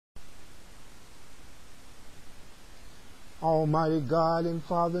Almighty God and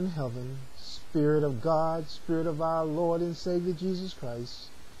Father in heaven, Spirit of God, Spirit of our Lord and Savior Jesus Christ,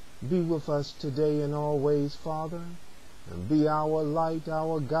 be with us today and always, Father, and be our light,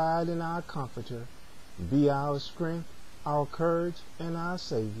 our guide, and our comforter. Be our strength, our courage, and our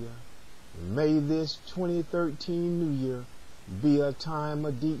Savior. And may this 2013 New Year be a time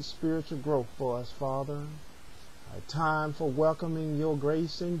of deep spiritual growth for us, Father, a time for welcoming your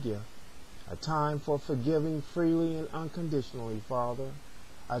grace and gift, a time for forgiving freely and unconditionally, Father,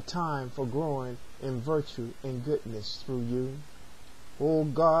 a time for growing in virtue and goodness through you. O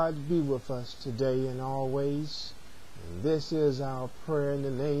God, be with us today and always. And this is our prayer in the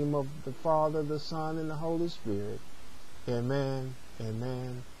name of the Father, the Son, and the Holy Spirit. Amen,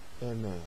 amen, amen.